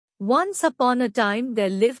Once upon a time there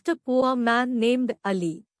lived a poor man named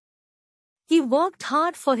Ali. He worked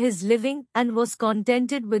hard for his living and was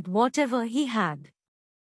contented with whatever he had.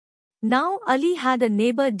 Now Ali had a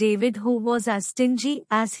neighbor David who was as stingy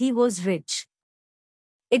as he was rich.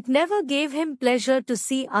 It never gave him pleasure to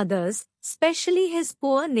see others, especially his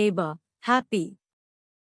poor neighbor, happy.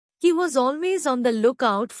 He was always on the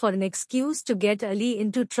lookout for an excuse to get Ali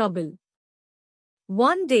into trouble.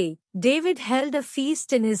 One day, David held a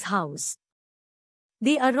feast in his house.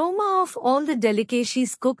 The aroma of all the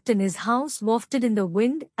delicacies cooked in his house wafted in the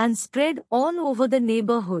wind and spread all over the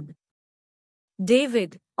neighborhood.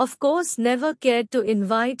 David, of course, never cared to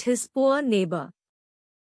invite his poor neighbor.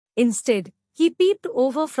 Instead, he peeped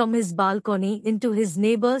over from his balcony into his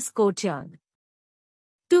neighbor's courtyard.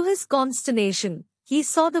 To his consternation, he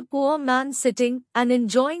saw the poor man sitting and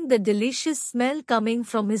enjoying the delicious smell coming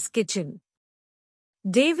from his kitchen.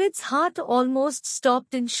 David's heart almost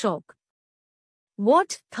stopped in shock.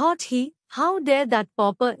 What, thought he, how dare that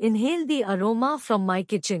pauper inhale the aroma from my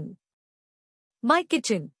kitchen? My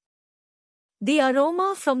kitchen. The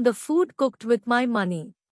aroma from the food cooked with my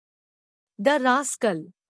money. The rascal.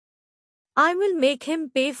 I will make him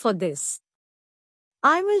pay for this.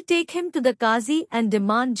 I will take him to the Qazi and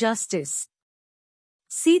demand justice.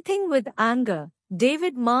 Seething with anger,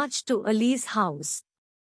 David marched to Ali's house.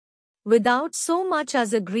 Without so much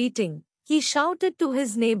as a greeting, he shouted to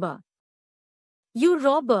his neighbor, "You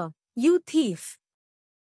robber, you thief!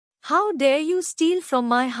 How dare you steal from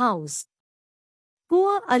my house?"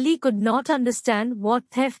 Poor Ali could not understand what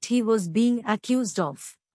theft he was being accused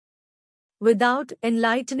of. Without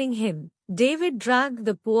enlightening him, David dragged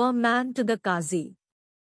the poor man to the Qazi.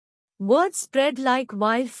 Word spread like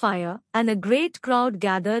wildfire, and a great crowd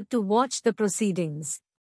gathered to watch the proceedings.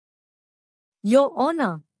 "Your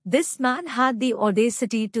Honor, this man had the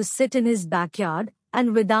audacity to sit in his backyard,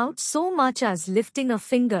 and without so much as lifting a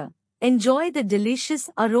finger, enjoy the delicious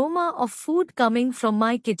aroma of food coming from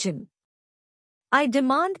my kitchen. I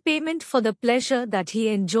demand payment for the pleasure that he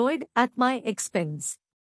enjoyed at my expense."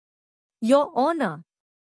 "Your Honor,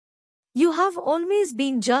 you have always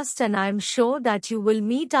been just, and I am sure that you will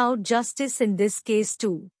mete out justice in this case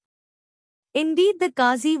too." Indeed, the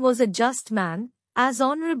Qazi was a just man, as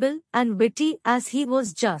honorable and witty as he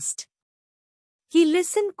was just. He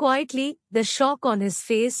listened quietly, the shock on his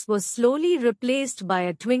face was slowly replaced by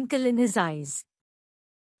a twinkle in his eyes.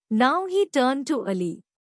 Now he turned to Ali.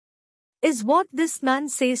 "Is what this man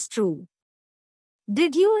says true?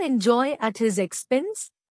 Did you enjoy at his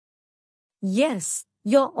expense?" "Yes,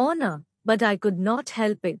 Your Honor, but I could not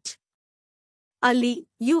help it." "Ali,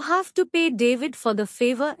 you have to pay David for the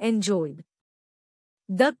favor enjoyed.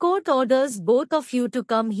 The court orders both of you to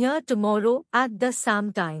come here tomorrow at the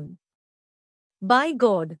same time. By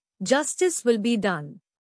God, justice will be done."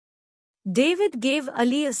 David gave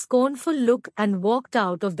Ali a scornful look and walked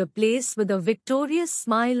out of the place with a victorious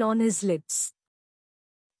smile on his lips.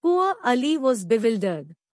 Poor Ali was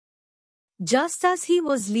bewildered. Just as he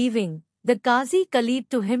was leaving, the Qazi called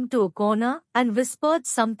to him to a corner and whispered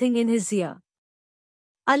something in his ear.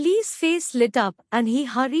 Ali's face lit up and he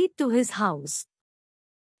hurried to his house.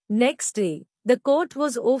 Next day, the court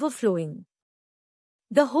was overflowing.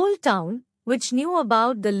 The whole town, which knew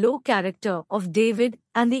about the low character of David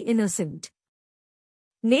and the innocent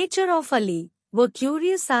nature of Ali, were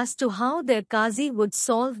curious as to how their Qazi would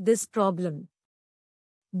solve this problem.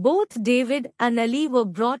 Both David and Ali were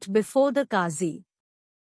brought before the Qazi.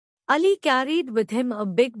 Ali carried with him a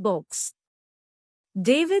big box.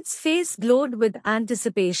 David's face glowed with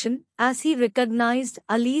anticipation as he recognized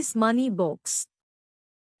Ali's money box.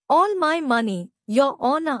 "All my money, Your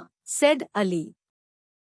Honor," said Ali.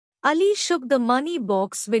 Ali shook the money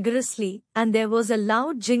box vigorously and there was a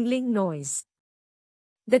loud jingling noise.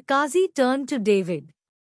 The Qazi turned to David.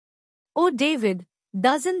 "Oh David,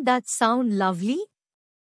 doesn't that sound lovely?"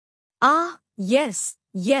 "Ah, yes,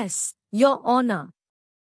 yes, Your Honor."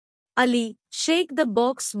 "Ali, shake the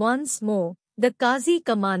box once more," the Qazi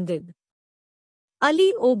commanded.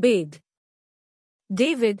 Ali obeyed.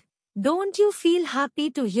 "David, don't you feel happy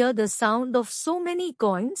to hear the sound of so many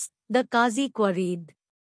coins?" the Qazi queried.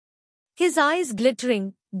 His eyes glittering,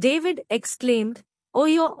 David exclaimed, "Oh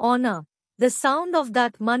Your Honor, the sound of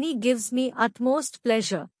that money gives me utmost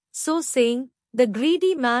pleasure." So saying, the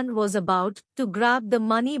greedy man was about to grab the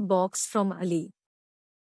money box from Ali.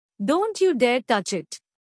 "Don't you dare touch it!"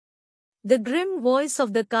 The grim voice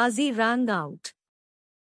of the Qazi rang out.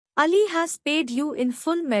 "Ali has paid you in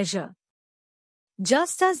full measure.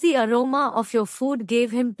 Just as the aroma of your food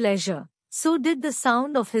gave him pleasure, so did the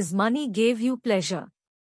sound of his money give you pleasure.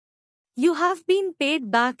 You have been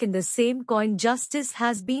paid back in the same coin. Justice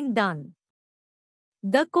has been done.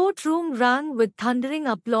 The courtroom rang with thundering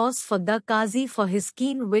applause for the Qazi for his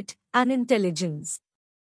keen wit and intelligence.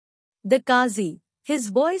 The Qazi, his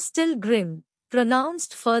voice still grim,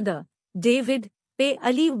 pronounced further, David, pay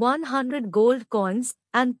Ali 100 gold coins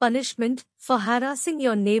and punishment for harassing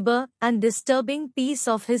your neighbor and disturbing peace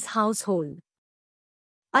of his household.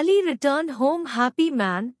 Ali returned home happy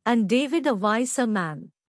man and David a wiser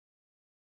man.